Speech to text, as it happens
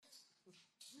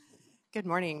Good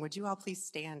morning. Would you all please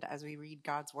stand as we read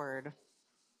God's word?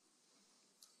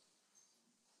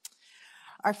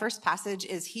 Our first passage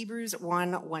is Hebrews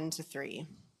 1:1-3.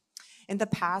 In the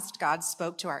past, God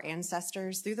spoke to our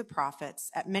ancestors through the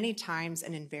prophets at many times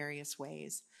and in various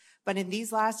ways. But in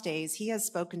these last days, he has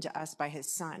spoken to us by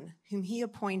his Son, whom he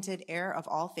appointed heir of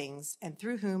all things, and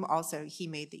through whom also he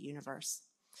made the universe.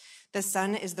 The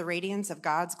Son is the radiance of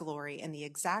God's glory and the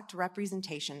exact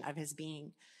representation of his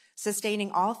being, sustaining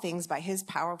all things by his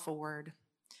powerful word.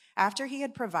 After he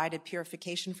had provided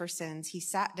purification for sins, he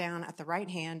sat down at the right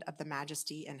hand of the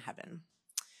Majesty in heaven.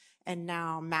 And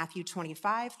now Matthew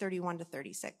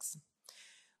 25:31-36.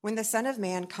 When the Son of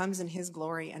Man comes in his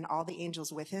glory and all the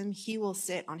angels with him, he will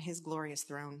sit on his glorious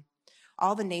throne.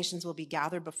 All the nations will be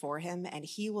gathered before him, and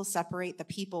he will separate the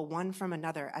people one from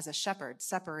another as a shepherd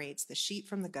separates the sheep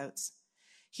from the goats.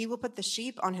 He will put the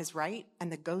sheep on his right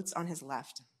and the goats on his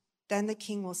left. Then the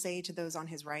king will say to those on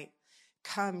his right,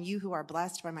 "Come, you who are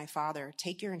blessed by my Father,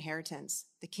 take your inheritance,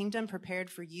 the kingdom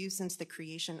prepared for you since the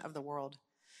creation of the world.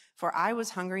 For I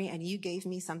was hungry, and you gave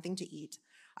me something to eat.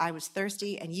 I was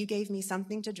thirsty, and you gave me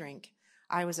something to drink.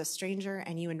 I was a stranger,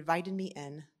 and you invited me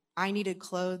in. I needed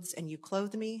clothes, and you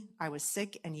clothed me. I was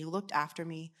sick, and you looked after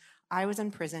me. I was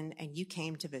in prison, and you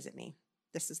came to visit me."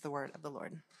 This is the word of the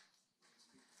Lord.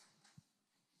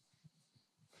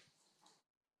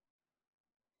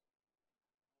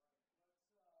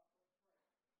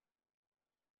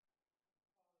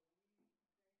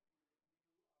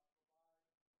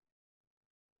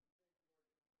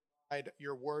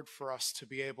 Your word for us to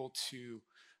be able to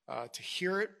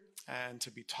hear it and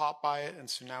to be taught by it. And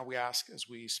so now we ask, as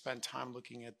we spend time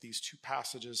looking at these two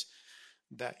passages,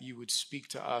 that you would speak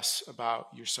to us about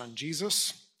your Son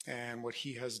Jesus and what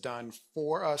he has done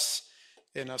for us,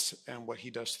 in us, and what he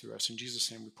does through us. In Jesus'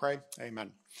 name we pray.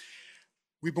 Amen.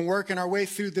 We've been working our way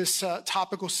through this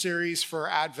topical series for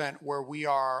Advent, where we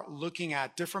are looking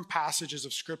at different passages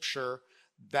of Scripture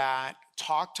that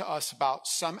talk to us about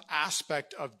some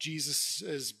aspect of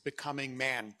Jesus' becoming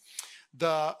man.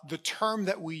 The term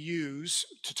that we use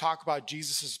to talk about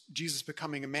Jesus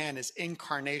becoming a man is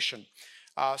incarnation.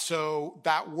 So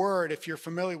that word, if you're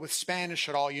familiar with Spanish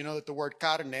at all, you know that the word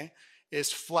carne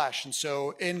is flesh. And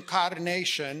so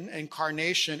incarnation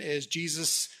is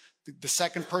Jesus, the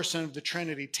second person of the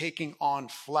Trinity, taking on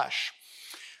flesh.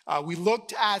 We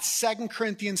looked at 2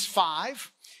 Corinthians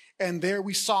 5. And there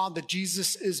we saw that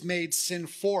Jesus is made sin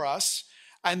for us.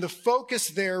 And the focus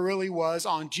there really was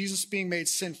on Jesus being made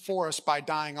sin for us by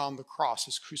dying on the cross,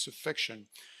 his crucifixion.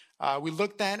 We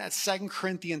looked then at 2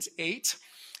 Corinthians 8,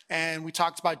 and we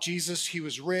talked about Jesus. He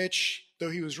was rich.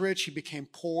 Though he was rich, he became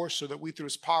poor so that we through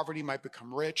his poverty might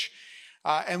become rich.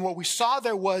 And what we saw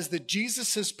there was that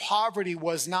Jesus' poverty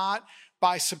was not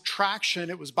by subtraction,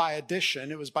 it was by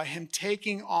addition. It was by him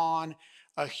taking on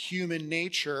a human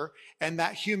nature, and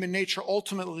that human nature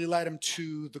ultimately led him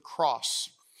to the cross.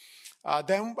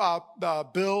 Then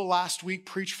Bill last week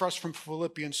preached for us from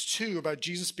Philippians 2 about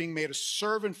Jesus being made a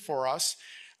servant for us.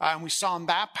 And we saw in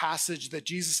that passage that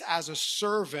Jesus as a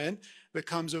servant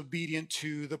becomes obedient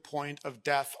to the point of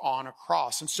death on a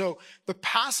cross. And so the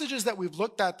passages that we've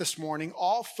looked at this morning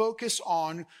all focus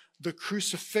on the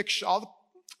crucifixion. All the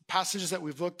passages that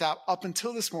we've looked at up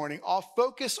until this morning all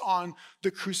focus on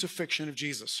the crucifixion of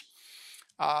Jesus.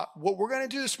 What we're going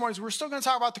to do this morning is we're still going to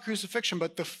talk about the crucifixion,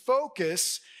 but the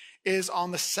focus is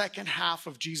on the second half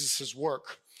of Jesus'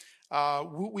 work.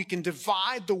 We can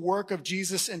divide the work of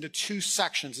Jesus into two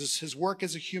sections, his work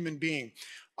as a human being.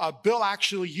 Bill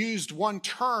actually used one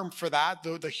term for that.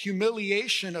 The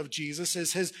humiliation of Jesus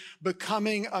is his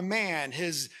becoming a man,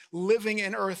 his living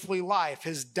an earthly life,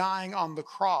 his dying on the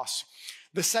cross.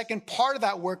 The second part of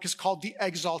that work is called the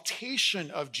exaltation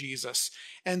of Jesus.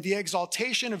 And the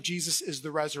exaltation of Jesus is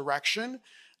the resurrection,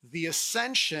 the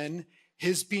ascension,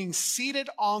 his being seated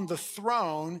on the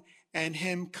throne, and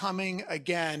him coming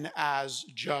again as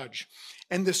judge.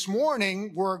 And this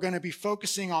morning, we're going to be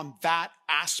focusing on that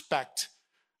aspect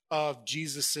of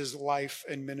Jesus's life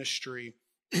and ministry.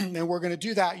 And we're going to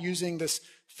do that using this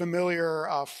familiar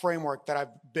framework that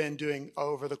I've been doing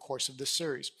over the course of this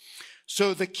series.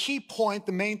 So the key point,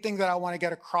 the main thing that I want to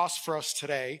get across for us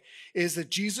today is that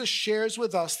Jesus shares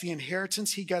with us the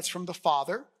inheritance he gets from the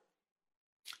Father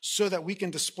so that we can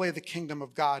display the kingdom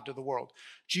of God to the world.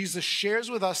 Jesus shares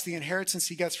with us the inheritance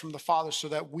he gets from the Father so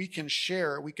that we can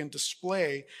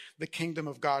display the kingdom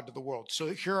of God to the world.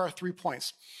 So here are 3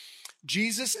 points.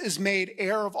 Jesus is made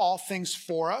heir of all things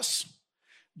for us.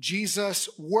 Jesus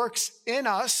works in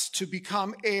us to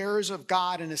become heirs of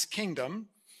God and his kingdom.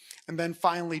 And then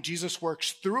finally, Jesus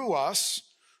works through us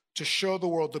to show the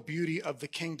world the beauty of the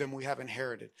kingdom we have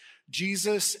inherited.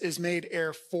 Jesus is made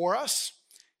heir for us.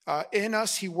 In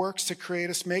us, he works to create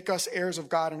us, make us heirs of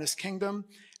God and his kingdom.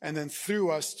 And then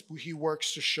through us, he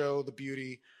works to show the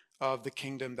beauty of the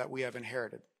kingdom that we have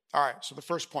inherited. All right, so the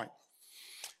first point.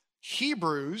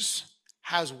 Hebrews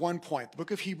has 1 point. The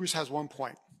book of Hebrews has 1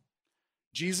 point.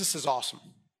 Jesus is awesome.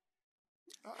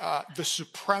 The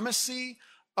supremacy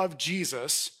of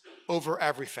Jesus over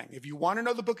everything. If you want to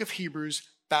know the book of Hebrews,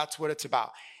 that's what it's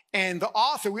about. And the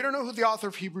author, we don't know who the author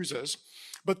of Hebrews is,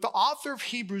 but the author of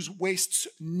Hebrews wastes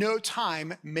no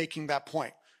time making that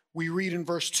point. We read in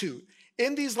verse 2,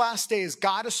 in these last days,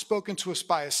 God has spoken to us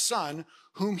by his Son,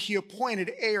 whom he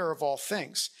appointed heir of all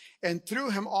things. And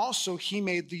through him also he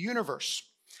made the universe.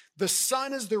 The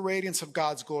Son is the radiance of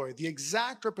God's glory, the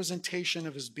exact representation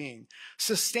of his being,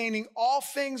 sustaining all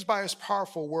things by his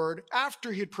powerful word.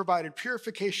 After he had provided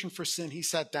purification for sin, he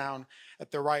sat down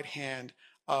at the right hand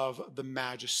of the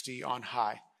majesty on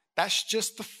high. That's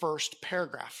just the first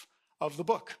paragraph of the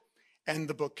book. And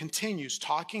the book continues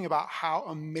talking about how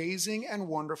amazing and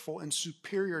wonderful and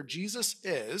superior Jesus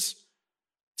is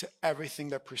to everything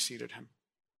that preceded him.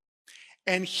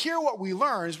 And here what we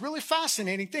learn is really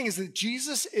fascinating thing is that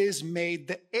Jesus is made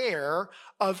the heir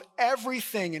of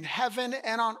everything in heaven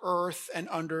and on earth and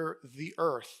under the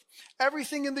earth.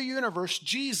 Everything in the universe,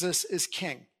 Jesus is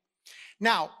king.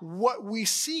 Now, what we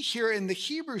see here in the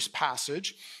Hebrews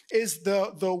passage is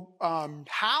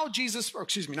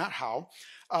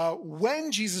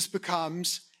when Jesus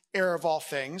becomes heir of all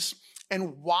things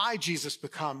and why Jesus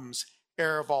becomes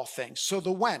heir of all things. So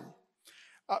the when.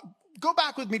 Go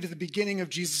back with me to the beginning of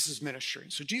Jesus' ministry.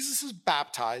 So Jesus is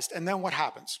baptized, and then what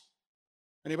happens?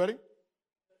 Anybody?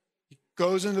 He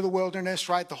goes into the wilderness,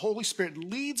 right? The Holy Spirit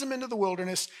leads him into the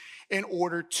wilderness in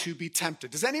order to be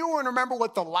tempted. Does anyone remember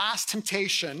what the last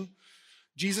temptation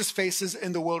Jesus faces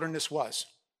in the wilderness was?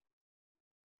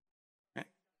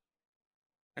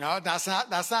 No, that's not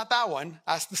that one.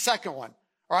 That's the second one,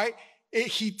 right?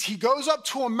 He goes up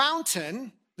to a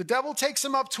mountain. The devil takes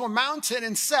him up to a mountain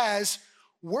and says,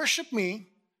 worship me,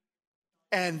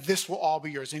 and this will all be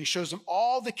yours. And he shows them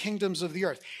all the kingdoms of the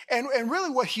earth. And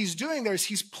really what he's doing there is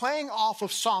he's playing off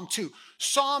of Psalm 2.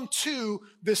 Psalm 2,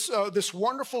 this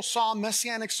wonderful psalm,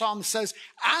 messianic psalm that says,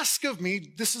 ask of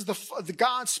me, this is the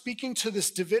God speaking to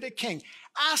this Davidic king,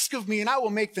 ask of me and I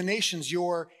will make the nations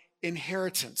your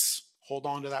inheritance. Hold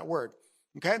on to that word,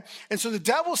 okay? And so the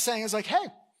devil's saying is like, hey,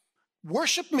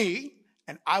 worship me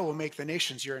and I will make the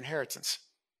nations your inheritance.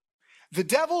 The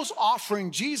devil's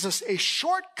offering Jesus a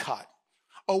shortcut,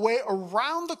 a way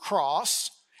around the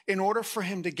cross in order for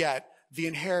him to get the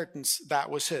inheritance that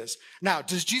was his. Now,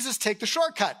 does Jesus take the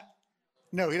shortcut?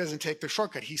 No, he doesn't take the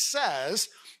shortcut. He says,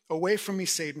 away from me,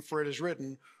 Satan, for it is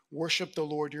written, worship the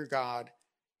Lord your God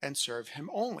and serve him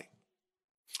only.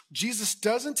 Jesus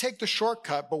doesn't take the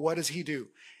shortcut, but what does he do?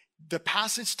 The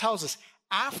passage tells us,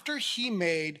 after he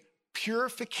made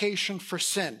purification for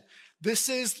sin, this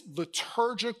is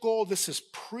liturgical, this is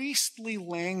priestly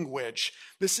language,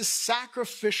 this is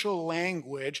sacrificial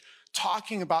language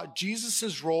talking about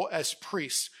Jesus' role as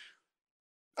priest.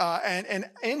 And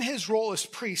in his role as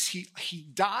priest, he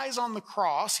dies on the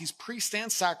cross, he's priest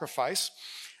and sacrifice,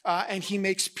 and he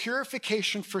makes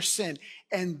purification for sin.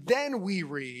 And then we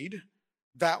read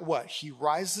that what? He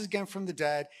rises again from the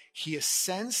dead, he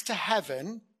ascends to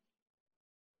heaven,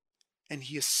 and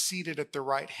he is seated at the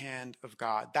right hand of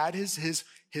God. That is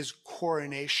his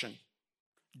coronation.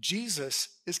 Jesus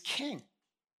is king.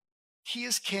 He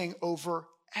is king over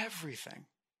everything,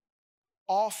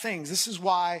 all things. This is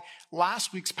why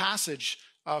last week's passage,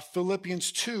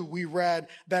 Philippians 2, we read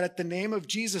that at the name of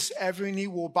Jesus, every knee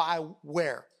will bow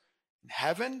where? In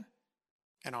heaven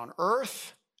and on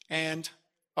earth and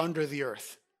under the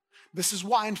earth. This is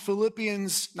why in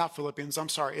Ephesians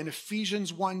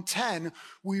 1:10,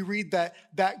 we read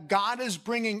that God is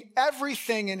bringing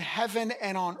everything in heaven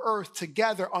and on earth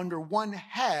together under one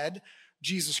head,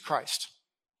 Jesus Christ.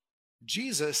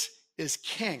 Jesus is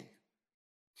king.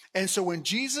 And so when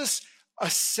Jesus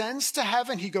ascends to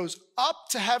heaven, he goes up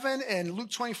to heaven. In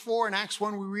Luke 24 and Acts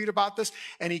 1, we read about this.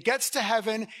 And he gets to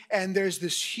heaven, and there's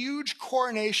this huge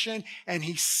coronation, and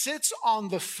he sits on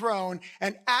the throne.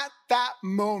 And at that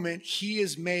moment, he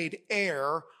is made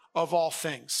heir of all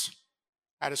things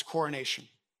at his coronation.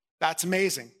 That's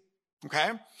amazing,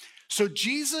 okay? So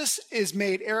Jesus is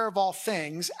made heir of all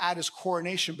things at his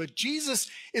coronation, but Jesus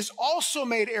is also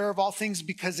made heir of all things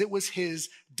because it was his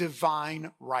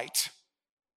divine right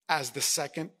as the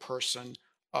second person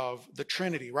of the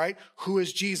Trinity, right? Who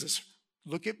is Jesus?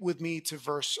 look at with me to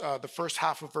the first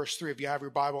half of verse 3 if you have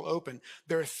your Bible open.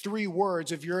 There are 3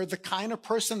 words. If you're the kind of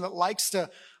person that likes to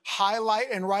highlight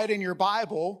and write in your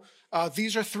Bible,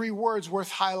 these are 3 words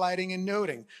worth highlighting and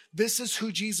noting. This is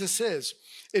who Jesus is.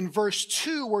 In verse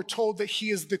 2, we're told that he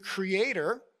is the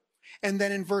creator. And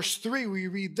then in verse 3, we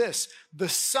read this: the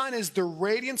Son is the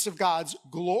radiance of God's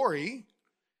glory.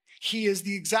 He is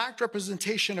the exact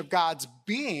representation of God's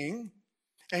being.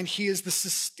 And he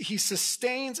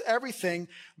sustains everything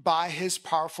by his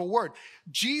powerful word.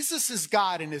 Jesus is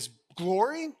God in his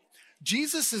glory.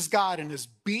 Jesus is God in his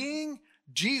being.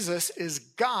 Jesus is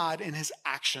God in his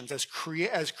actions as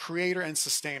creator and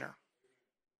sustainer.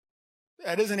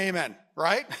 That is an amen,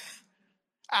 right?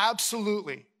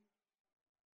 Absolutely.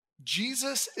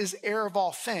 Jesus is heir of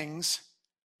all things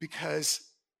because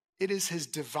it is his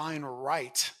divine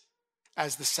right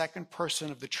as the second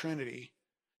person of the Trinity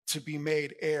to be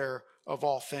made heir of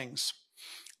all things.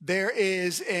 There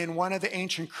is in one of the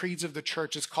ancient creeds of the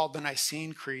church, it's called the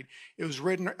Nicene Creed. It was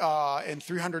written in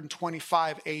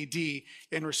 325 AD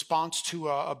in response to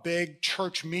a big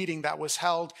church meeting that was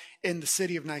held in the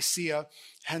city of Nicaea,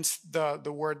 hence the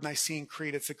word Nicene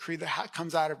Creed. It's a creed that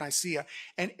comes out of Nicaea.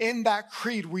 And in that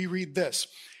creed, we read this: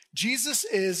 Jesus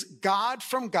is God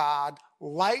from God,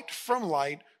 light from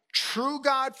light, true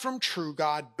God from true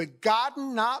God,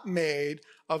 begotten, not made,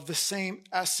 of the same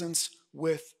essence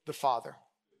with the Father.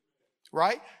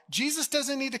 Right? Jesus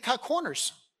doesn't need to cut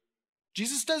corners.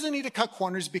 Jesus doesn't need to cut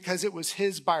corners because it was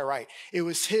his by right.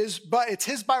 It's his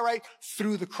by right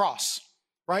through the cross.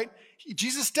 Right?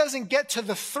 Jesus doesn't get to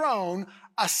the throne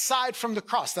aside from the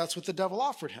cross. That's what the devil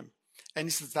offered him. And he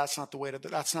says that's not the way to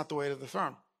the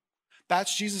throne.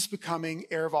 That's Jesus becoming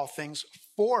heir of all things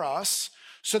for us.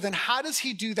 So then how does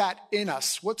he do that in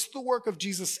us? What's the work of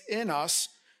Jesus in us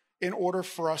in order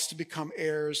for us to become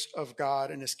heirs of God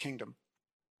and his kingdom?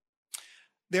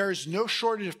 There is no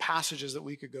shortage of passages that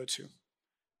we could go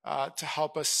to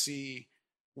help us see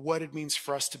what it means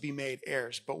for us to be made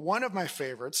heirs. But one of my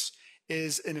favorites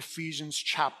is in Ephesians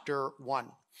chapter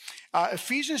 1.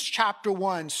 Ephesians chapter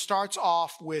 1 starts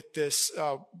off with this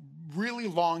really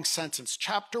long sentence.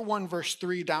 Chapter 1, verse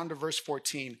 3 down to verse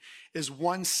 14 is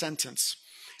one sentence.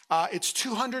 It's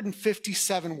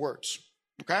 257 words,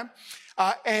 okay?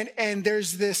 And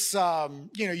there's this,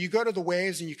 you go to the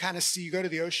waves and you kind of see, you go to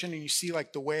the ocean and you see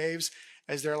like the waves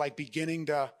as they're like beginning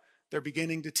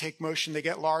to take motion. They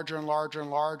get larger and larger and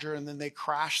larger, and then they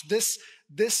crash.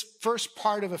 This first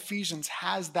part of Ephesians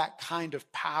has that kind of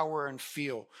power and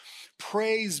feel.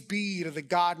 Praise be to the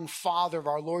God and Father of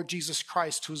our Lord Jesus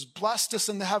Christ, who has blessed us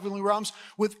in the heavenly realms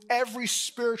with every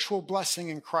spiritual blessing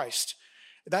in Christ.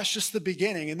 That's just the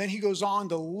beginning. And then he goes on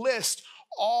to list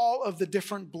all of the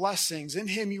different blessings. In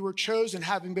him you were chosen,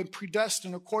 having been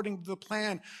predestined according to the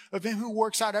plan of him who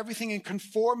works out everything in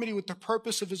conformity with the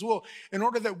purpose of his will, in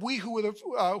order that we who were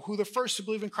the first to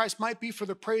believe in Christ might be for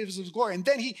the praise of his glory. And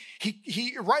then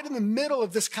he right in the middle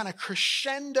of this kind of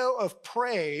crescendo of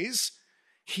praise,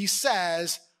 he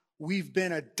says, we've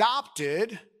been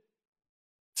adopted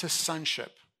to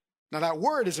sonship. Now that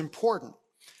word is important.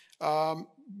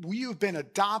 We've been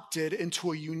adopted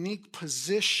into a unique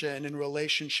position in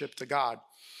relationship to God.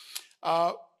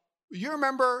 You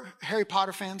remember Harry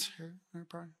Potter fans? Harry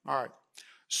Potter? All right.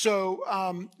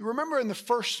 So remember in the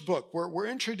first book, we're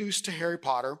introduced to Harry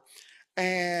Potter,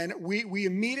 and we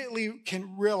immediately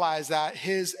can realize that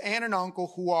his aunt and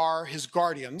uncle, who are his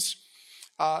guardians,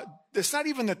 it's not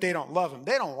even that they don't love him.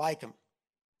 They don't like him,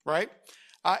 right?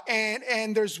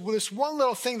 And there's this one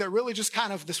little thing that really just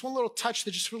this one little touch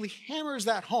that just really hammers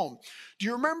that home. Do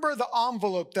you remember the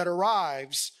envelope that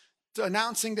arrives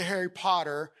announcing to Harry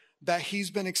Potter that he's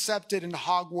been accepted into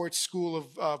Hogwarts School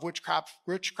of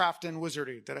Witchcraft and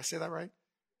Wizardry? Did I say that right?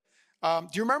 Do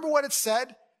you remember what it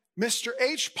said? Mr.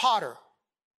 H. Potter,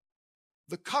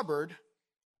 the cupboard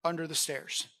under the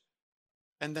stairs.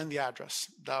 And then the address,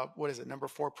 number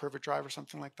 4 Privet Drive or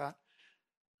something like that?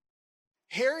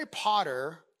 Harry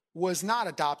Potter was not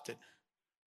adopted.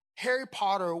 Harry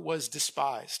Potter was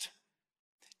despised.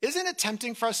 Isn't it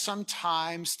tempting for us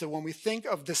sometimes to, when we think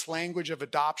of this language of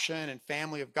adoption and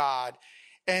family of God,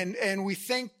 and we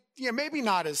think, maybe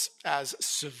not as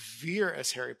severe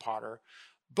as Harry Potter,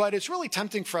 but it's really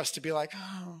tempting for us to be like,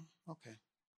 oh, okay.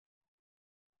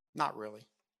 Not really,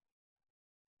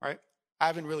 right? I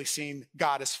haven't really seen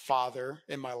God as Father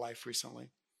in my life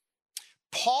recently.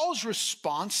 Paul's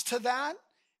response to that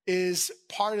is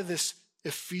part of this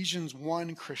Ephesians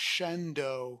 1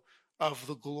 crescendo of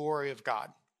the glory of God.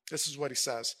 This is what he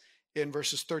says. in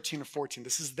verses 13 and 14.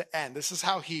 This is the end. This is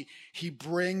how he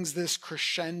brings this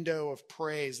crescendo of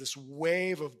praise, this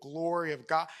wave of glory of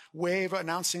God, wave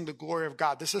announcing the glory of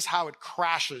God. This is how it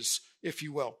crashes, if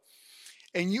you will.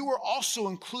 And you were also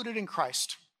included in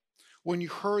Christ when you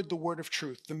heard the word of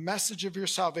truth, the message of your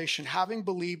salvation, having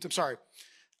believed.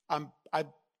 I'm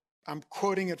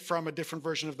quoting it from a different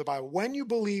version of the Bible. When you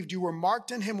believed, you were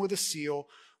marked in him with a seal,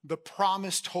 the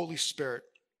promised Holy Spirit,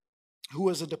 who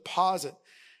was a deposit,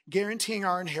 guaranteeing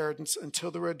our inheritance until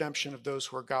the redemption of those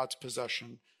who are God's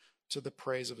possession, to the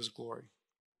praise of his glory.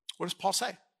 What does Paul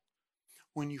say?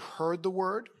 When you heard the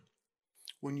word,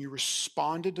 when you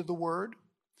responded to the word,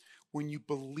 when you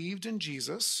believed in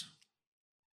Jesus,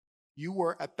 you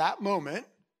were at that moment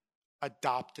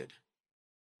adopted.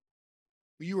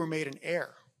 You were made an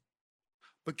heir.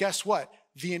 But guess what?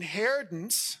 The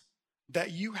inheritance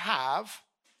that you have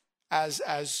as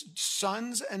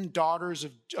sons and daughters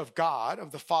of God,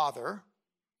 of the Father,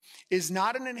 is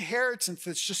not an inheritance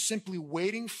that's just simply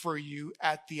waiting for you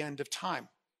at the end of time,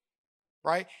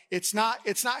 right? It's not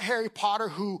Harry Potter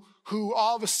who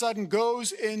all of a sudden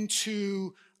goes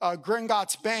into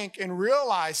Gringotts Bank and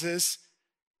realizes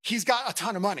he's got a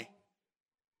ton of money,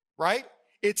 right?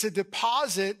 It's a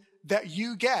deposit that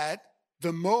you get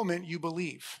the moment you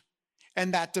believe.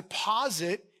 And that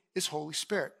deposit is Holy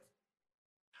Spirit.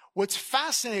 What's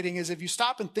fascinating is if you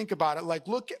stop and think about it, like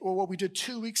look at what we did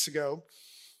 2 weeks ago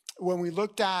when we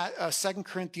looked at 2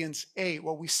 Corinthians 8.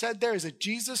 What we said there is that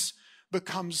Jesus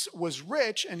was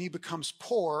rich and he becomes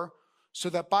poor so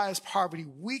that by his poverty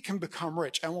we can become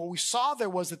rich. And what we saw there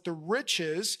was that the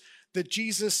riches that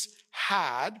Jesus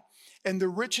had and the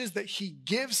riches that he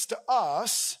gives to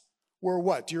us were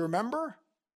what? Do you remember?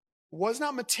 Was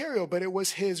not material, but it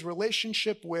was his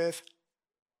relationship with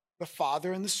the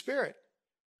Father and the Spirit.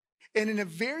 And in a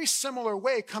very similar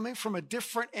way, coming from a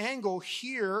different angle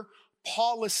here,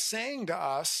 Paul is saying to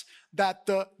us that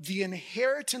the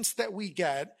inheritance that we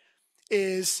get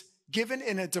is given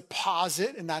in a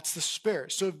deposit, and that's the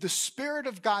Spirit. So if the Spirit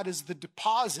of God is the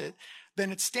deposit,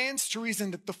 then it stands to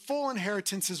reason that the full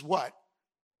inheritance is what?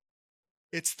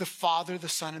 It's the Father, the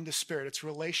Son, and the Spirit. It's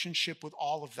relationship with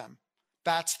all of them.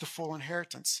 That's the full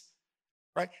inheritance,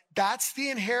 right? That's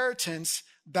the inheritance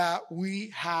that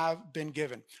we have been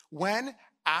given. When,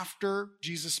 after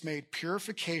Jesus made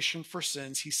purification for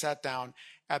sins, he sat down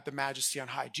at the majesty on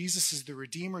high. Jesus is the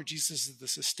Redeemer. Jesus is the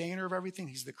sustainer of everything.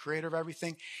 He's the creator of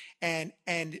everything. And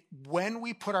when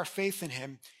we put our faith in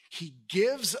him, he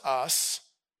gives us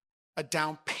a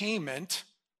down payment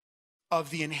of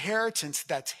the inheritance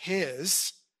that's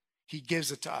his. He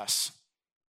gives it to us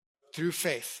through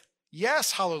faith.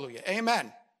 Yes, hallelujah,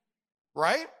 amen,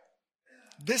 right?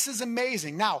 This is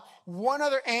amazing. Now, one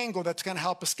other angle that's going to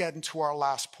help us get into our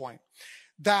last point,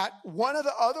 that one of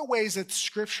the other ways that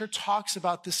Scripture talks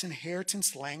about this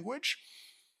inheritance language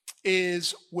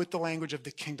is with the language of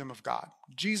the kingdom of God.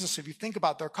 Jesus, if you think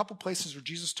about it, there are a couple places where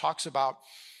Jesus talks about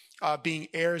being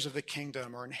heirs of the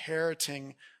kingdom or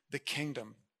inheriting the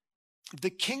kingdom. The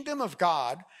kingdom of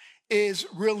God is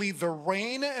really the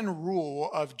reign and rule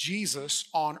of Jesus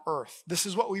on earth. This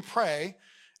is what we pray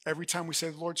every time we say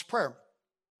the Lord's Prayer.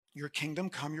 Your kingdom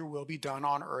come, your will be done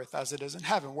on earth as it is in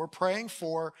heaven. We're praying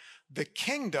for the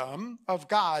kingdom of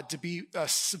God to be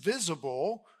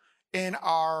visible in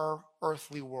our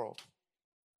earthly world.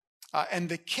 And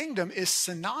the kingdom is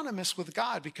synonymous with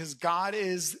God because God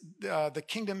is, the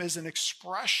kingdom is an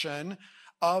expression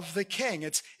of the king.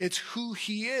 It's who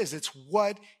he is. It's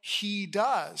what he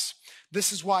does.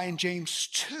 This is why in James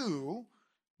 2,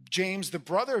 James, the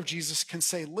brother of Jesus, can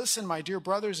say, listen, my dear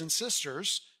brothers and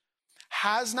sisters,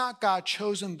 has not God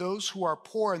chosen those who are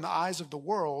poor in the eyes of the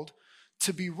world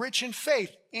to be rich in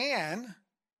faith and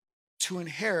to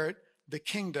inherit the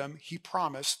kingdom he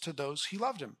promised to those who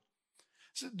loved him?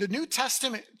 So the New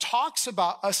Testament talks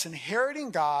about us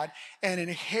inheriting God and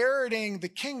inheriting the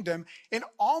kingdom in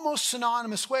almost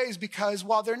synonymous ways because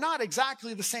while they're not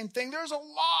exactly the same thing, there's a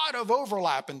lot of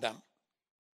overlap in them.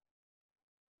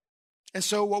 And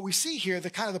so what we see here,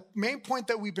 the main point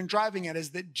that we've been driving at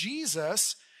is that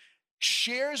Jesus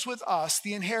shares with us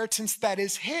the inheritance that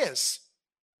is his,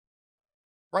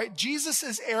 right? Jesus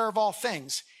is heir of all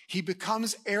things. He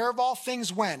becomes heir of all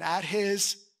things when? At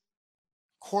his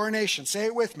coronation. Say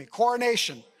it with me.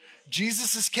 Coronation.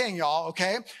 Jesus is king, y'all,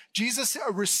 okay? Jesus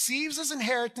receives his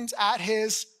inheritance at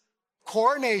his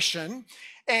coronation,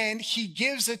 and he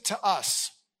gives it to us,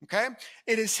 okay?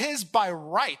 It is his by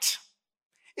right.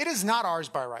 It is not ours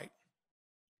by right.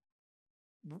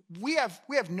 We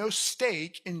have no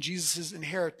stake in Jesus'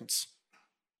 inheritance.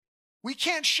 We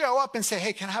can't show up and say,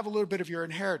 hey, can I have a little bit of your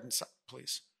inheritance,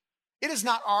 please? It is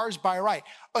not ours by right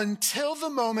until the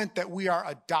moment that we are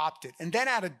adopted. And then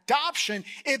at adoption,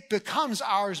 it becomes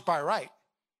ours by right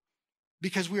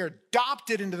because we are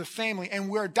adopted into the family, and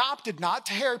we're adopted not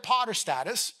to Harry Potter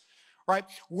status, right?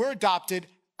 We're adopted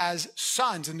as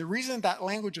sons. And the reason that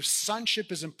language of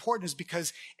sonship is important is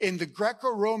because in the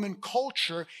Greco-Roman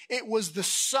culture, it was the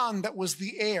son that was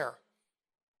the heir.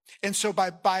 And so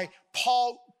by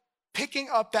Paul picking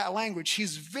up that language,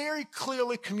 he's very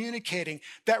clearly communicating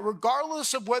that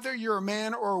regardless of whether you're a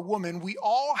man or a woman, we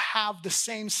all have the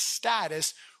same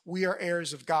status. We are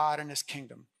heirs of God and his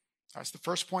kingdom. That's the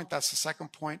first point. That's the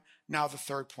second point. Now the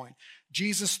third point.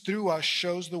 Jesus, through us,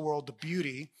 shows the world the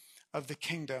beauty of the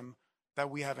kingdom that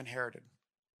we have inherited.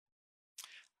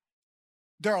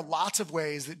 There are lots of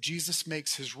ways that Jesus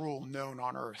makes his rule known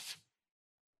on earth.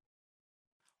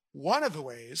 One of the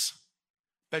ways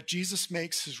that Jesus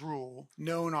makes his rule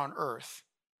known on earth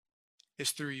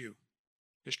is through you,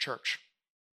 his church.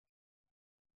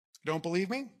 Don't believe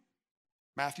me?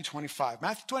 Matthew 25.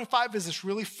 Matthew 25 is this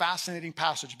really fascinating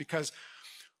passage because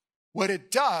what it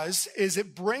does is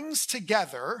it brings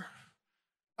together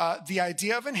the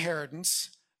idea of inheritance,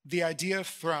 the idea of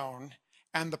throne,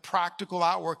 and the practical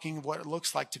outworking of what it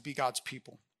looks like to be God's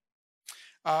people.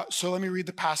 So let me read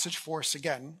the passage for us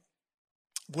again.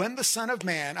 When the Son of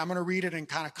Man, I'm going to read it and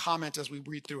kind of comment as we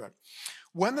read through it.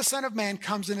 When the Son of Man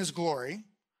comes in his glory,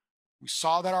 we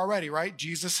saw that already, right?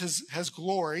 Jesus has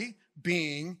glory,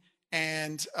 being,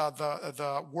 and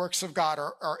the works of God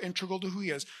are integral to who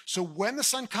he is. So when the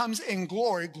Son comes in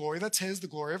glory that's his, the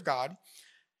glory of God,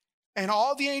 and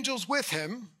all the angels with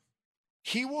him,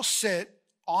 he will sit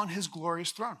on his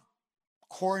glorious throne.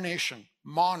 Coronation,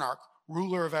 monarch,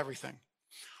 ruler of everything.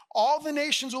 All the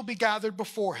nations will be gathered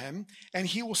before him, and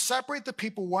he will separate the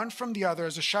people one from the other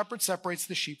as a shepherd separates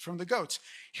the sheep from the goats.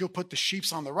 He'll put the sheep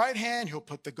on the right hand, he'll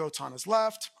put the goats on his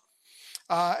left.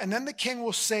 And then the king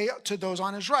will say to those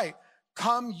on his right,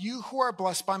 "Come, you who are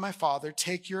blessed by my Father,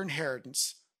 take your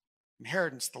inheritance."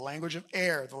 Inheritance, the language of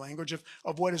heir, the language of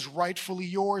what is rightfully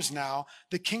yours now,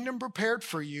 the kingdom prepared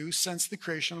for you since the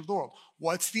creation of the world.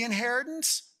 What's the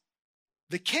inheritance?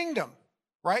 The kingdom,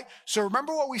 right? So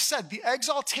remember what we said. The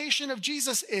exaltation of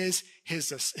Jesus is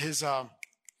his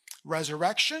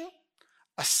resurrection,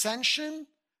 ascension,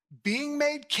 being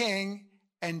made king,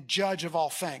 and judge of all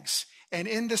things. And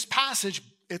in this passage,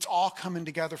 it's all coming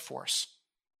together for us.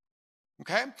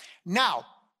 Okay? Now,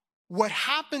 what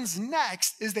happens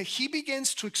next is that he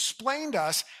begins to explain to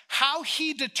us how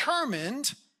he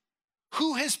determined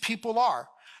who his people are.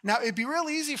 Now, it'd be real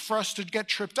easy for us to get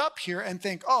tripped up here and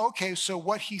think, oh, okay, so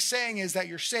what he's saying is that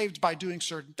you're saved by doing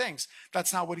certain things.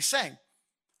 That's not what he's saying,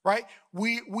 right?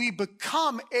 We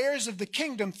become heirs of the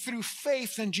kingdom through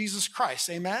faith in Jesus Christ.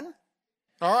 Amen?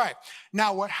 All right.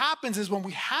 Now, what happens is when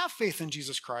we have faith in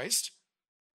Jesus Christ,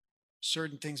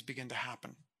 certain things begin to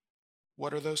happen.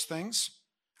 What are those things?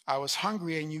 I was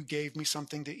hungry and you gave me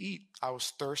something to eat. I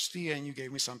was thirsty and you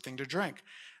gave me something to drink.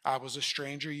 I was a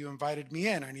stranger, you invited me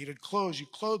in. I needed clothes, you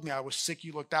clothed me. I was sick,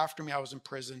 you looked after me. I was in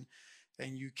prison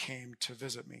and you came to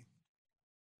visit me.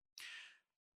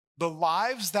 The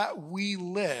lives that we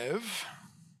live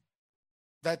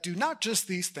that do not just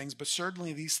these things, but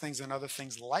certainly these things and other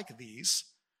things like these,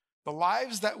 the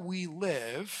lives that we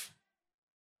live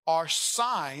are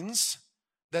signs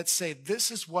that say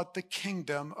this is what the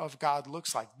kingdom of God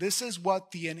looks like. This is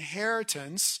what the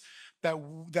inheritance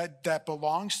that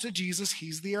belongs to Jesus.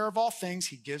 He's the heir of all things.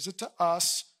 He gives it to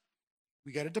us.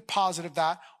 We get a deposit of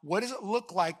that. What does it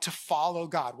look like to follow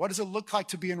God? What does it look like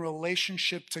to be in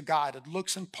relationship to God? It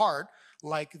looks in part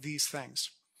like these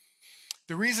things.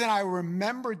 The reason I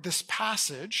remembered this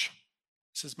passage,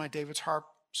 this is my David's harp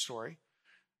story.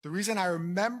 The reason I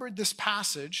remembered this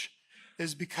passage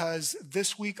is because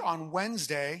this week on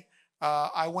Wednesday,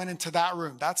 I went into that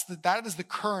room. That is the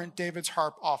current David's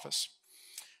Harp office.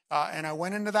 And I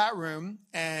went into that room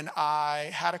and I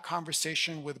had a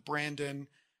conversation with Brandon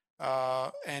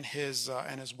and his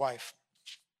wife.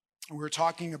 We were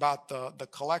talking about the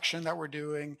collection that we're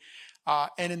doing.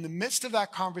 And in the midst of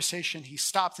that conversation, he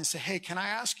stopped and said, "Hey, can I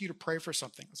ask you to pray for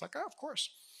something?" I was like, "Oh, of course."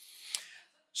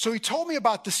 So he told me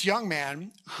about this young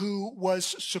man who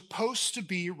was supposed to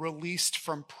be released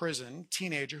from prison,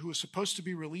 teenager who was supposed to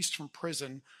be released from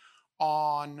prison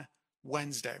on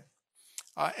Wednesday.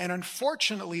 And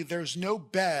unfortunately, there was no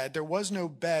bed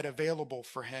available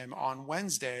for him on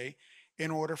Wednesday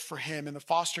in order for him in the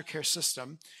foster care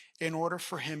system, in order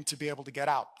for him to be able to get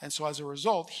out. And so as a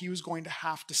result, he was going to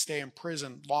have to stay in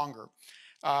prison longer.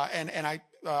 And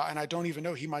I don't even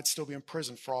know, he might still be in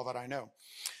prison for all that I know.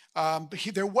 But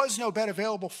there was no bed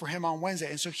available for him on Wednesday.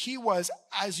 And so he was,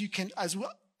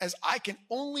 as I can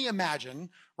only imagine,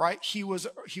 right, he was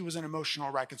an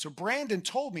emotional wreck. And so Brandon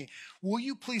told me, will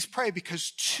you please pray?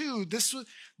 Because this was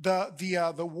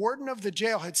the warden of the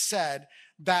jail had said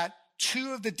that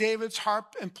 2 of the David's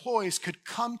Harp employees could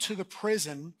come to the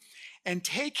prison and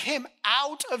take him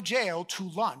out of jail to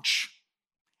lunch,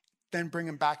 then bring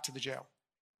him back to the jail.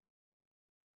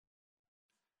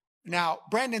 Now,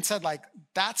 Brandon said, like,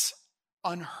 that's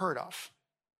unheard of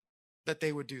that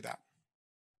they would do that.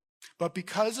 But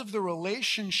because of the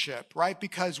relationship, right,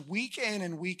 because week in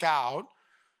and week out,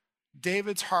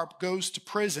 David's Harp goes to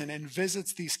prison and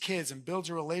visits these kids and builds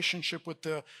a relationship with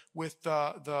the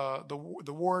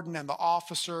warden and the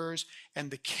officers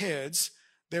and the kids.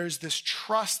 There's this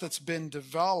trust that's been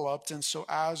developed, and so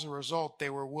as a result, they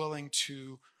were willing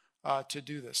to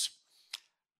do this.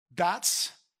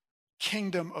 That's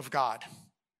kingdom of God.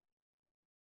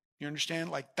 You understand?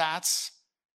 Like that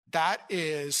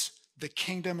is the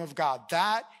kingdom of God.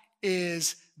 That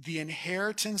is the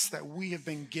inheritance that we have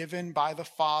been given by the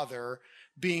Father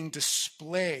being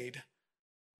displayed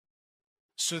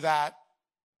so that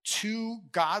 2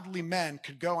 godly men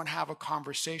could go and have a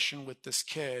conversation with this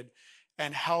kid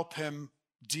and help him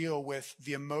deal with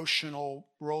the emotional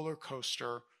roller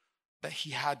coaster that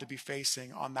he had to be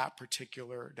facing on that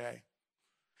particular day.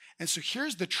 And so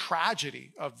here's the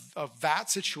tragedy of that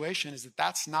situation, is that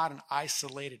that's not an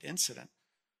isolated incident.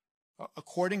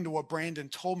 According to what Brandon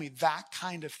told me, that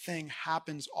kind of thing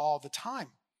happens all the time,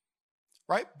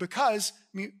 right? Because,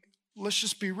 I mean, let's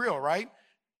just be real, right?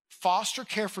 Foster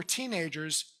care for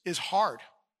teenagers is hard.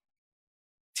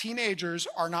 Teenagers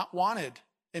are not wanted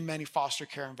in many foster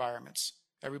care environments.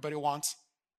 Everybody wants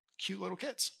cute little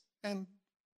kids, and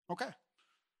okay.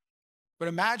 But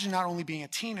imagine not only being a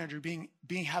teenager,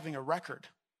 having a record.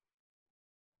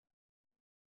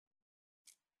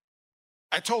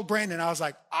 I told Brandon, I was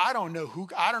like, I don't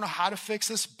know how to fix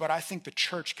this, but I think the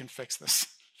church can fix this.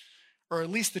 Or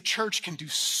at least the church can do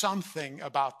something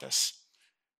about this,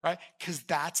 right? Because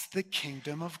that's the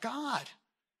kingdom of God.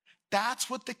 That's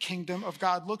what the kingdom of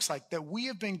God looks like, that we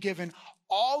have been given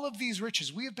all of these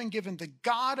riches. We have been given the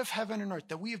God of heaven and earth,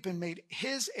 that we have been made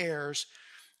his heirs,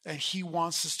 and he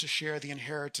wants us to share the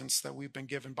inheritance that we've been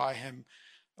given by him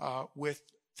with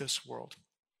this world.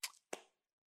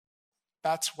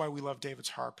 That's why we love David's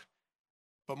harp.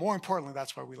 But more importantly,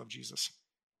 that's why we love Jesus.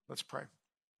 Let's pray.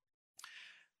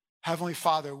 Heavenly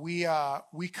Father, we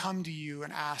come to you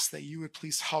and ask that you would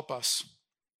please help us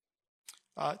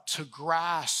to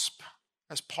grasp,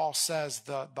 as Paul says,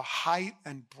 the height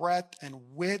and breadth and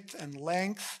width and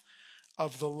length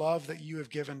of the love that you have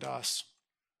given to us.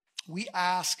 We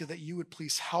ask that you would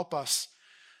please help us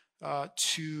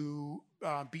to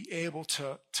be able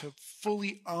to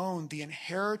fully own the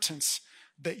inheritance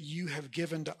that you have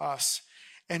given to us.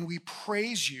 And we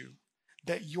praise you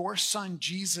that your son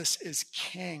Jesus is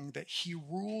king, that he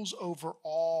rules over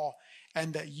all,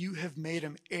 and that you have made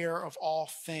him heir of all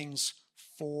things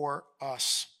for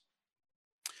us.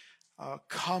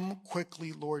 Come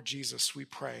quickly, Lord Jesus, we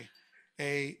pray.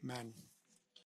 Amen.